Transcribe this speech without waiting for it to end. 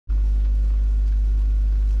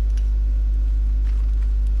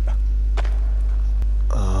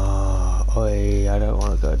I don't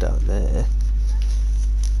want to go down there.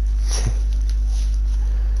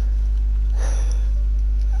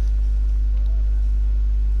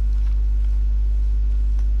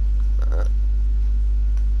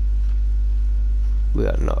 We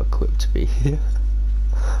are not equipped to be here.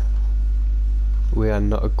 We are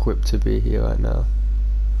not equipped to be here right now.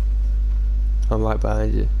 I'm right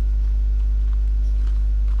behind you.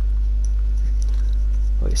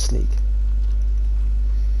 Wait, sneak.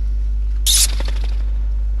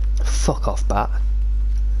 Fuck off, bat.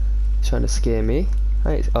 Trying to scare me.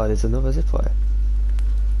 Hey, oh, there's another zip wire.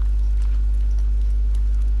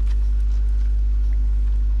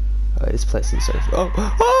 Oh, this place is so. Oh!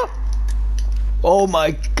 Oh! Oh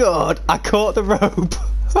my god! I caught the rope!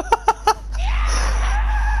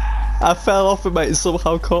 I fell off it, mate, and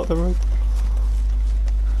somehow caught the rope.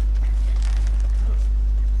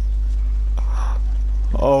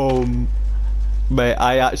 Oh, mate,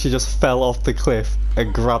 I actually just fell off the cliff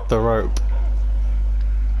and grabbed the rope.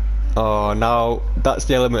 Oh, now that's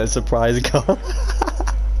the element of surprise gone.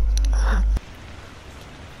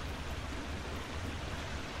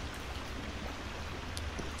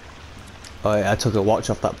 Oh yeah, I took a watch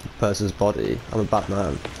off that person's body. I'm a bad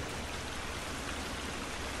man.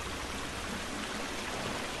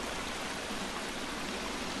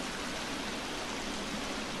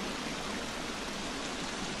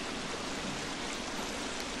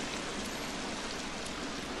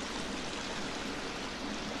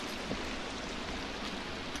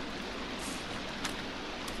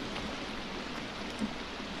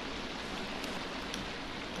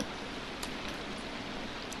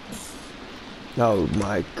 Oh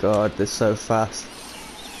my god, they're so fast.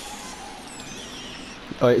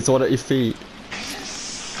 Oh, it's one at your feet.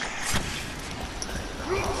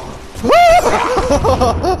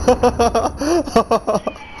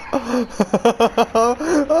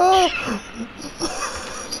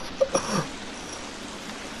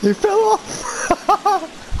 He fell off!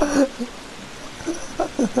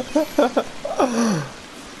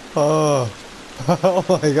 Oh. Oh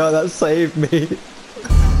my god, that saved me.